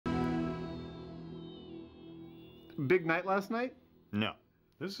Big night last night? No.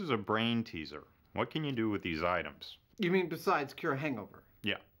 This is a brain teaser. What can you do with these items? You mean besides cure a hangover?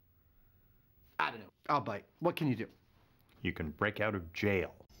 Yeah. I don't know. I'll bite. What can you do? You can break out of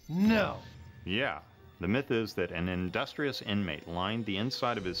jail. No. Yeah. The myth is that an industrious inmate lined the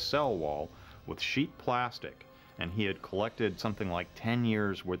inside of his cell wall with sheet plastic, and he had collected something like 10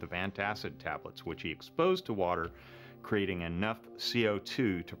 years worth of antacid tablets, which he exposed to water, creating enough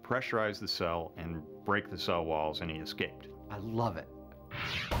CO2 to pressurize the cell and break the cell walls, and he escaped. I love it.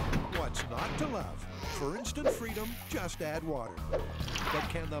 What's not to love? For instant freedom, just add water. But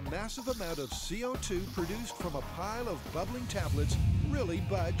can the massive amount of CO2 produced from a pile of bubbling tablets really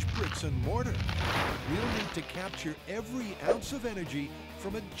budge bricks and mortar? We'll need to capture every ounce of energy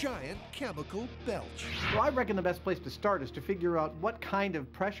from a giant chemical belch. Well, I reckon the best place to start is to figure out what kind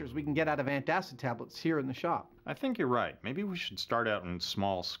of pressures we can get out of antacid tablets here in the shop. I think you're right. Maybe we should start out in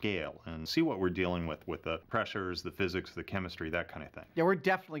small scale and see what we're dealing with the pressures, the physics, the chemistry, that kind of thing. Yeah, we're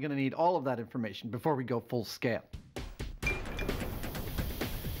definitely going to need all of that information before we go full scale.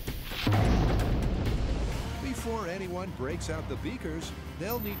 Before anyone breaks out the beakers,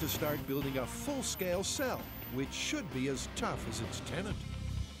 they'll need to start building a full-scale cell, which should be as tough as its tenant.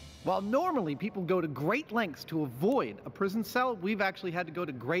 While normally people go to great lengths to avoid a prison cell, we've actually had to go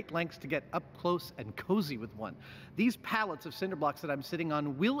to great lengths to get up close and cozy with one. These pallets of cinder blocks that I'm sitting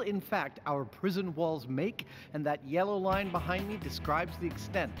on will in fact our prison walls make, and that yellow line behind me describes the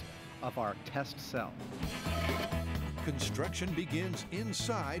extent of our test cell. Construction begins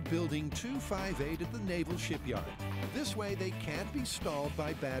inside Building 258 at the Naval Shipyard. This way they can't be stalled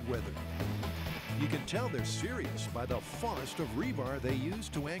by bad weather. You can tell they're serious by the forest of rebar they use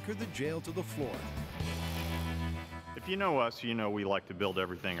to anchor the jail to the floor. If you know us, you know we like to build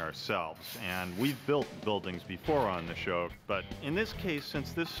everything ourselves, and we've built buildings before on the show, but in this case,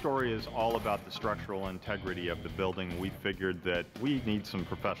 since this story is all about the structural integrity of the building, we figured that we need some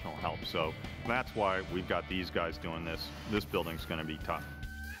professional help, so that's why we've got these guys doing this. This building's going to be tough.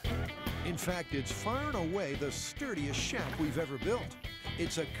 In fact, it's far and away the sturdiest shack we've ever built.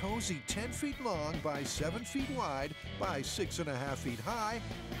 It's a cozy 10 feet long by 7 feet wide by 6.5 feet high,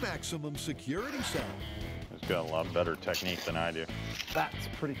 maximum security cell. He's got a lot better technique than I do. That's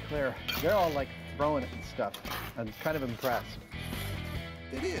pretty clear. They're all like throwing it and stuff. I'm kind of impressed.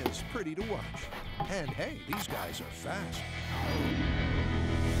 It is pretty to watch. And hey, these guys are fast.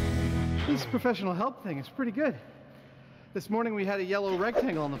 This professional help thing is pretty good. This morning we had a yellow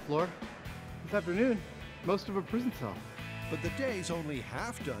rectangle on the floor. This afternoon, most of a prison cell. But the day's only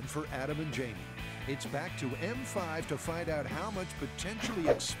half done for Adam and Jamie. It's back to M5 to find out how much potentially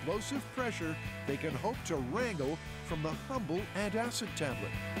explosive pressure they can hope to wrangle from the humble antacid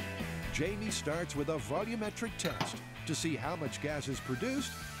tablet. Jamie starts with a volumetric test to see how much gas is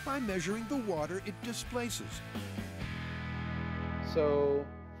produced by measuring the water it displaces. So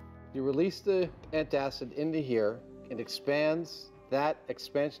you release the antacid into here, it expands. That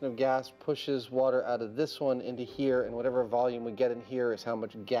expansion of gas pushes water out of this one into here, and whatever volume we get in here is how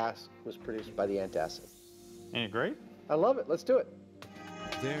much gas was produced by the antacid. Ain't it great? I love it. Let's do it.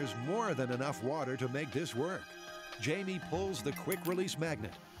 There's more than enough water to make this work. Jamie pulls the quick release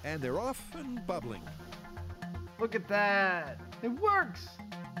magnet, and they're off and bubbling. Look at that. It works.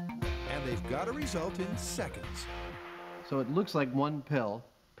 And they've got a result in seconds. So it looks like one pill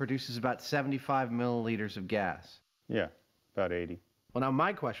produces about 75 milliliters of gas. Yeah, about 80. Well, now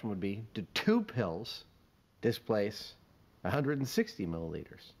my question would be, do 2 pills displace 160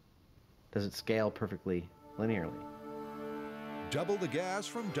 milliliters? Does it scale perfectly linearly? Double the gas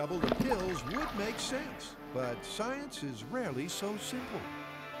from double the pills would make sense, but science is rarely so simple.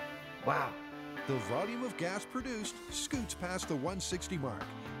 Wow. The volume of gas produced scoots past the 160 mark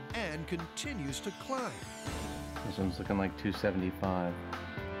and continues to climb. This one's looking like 275.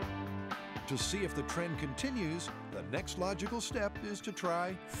 To see if the trend continues, the next logical step is to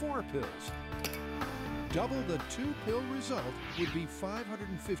try 4 pills. Double the 2-pill result would be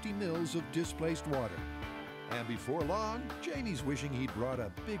 550 mils of displaced water. And before long, Jamie's wishing he'd brought a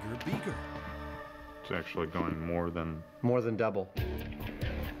bigger beaker. It's actually going more than double.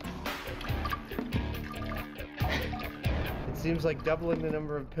 It seems like doubling the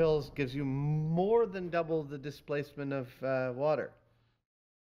number of pills gives you more than double the displacement of water.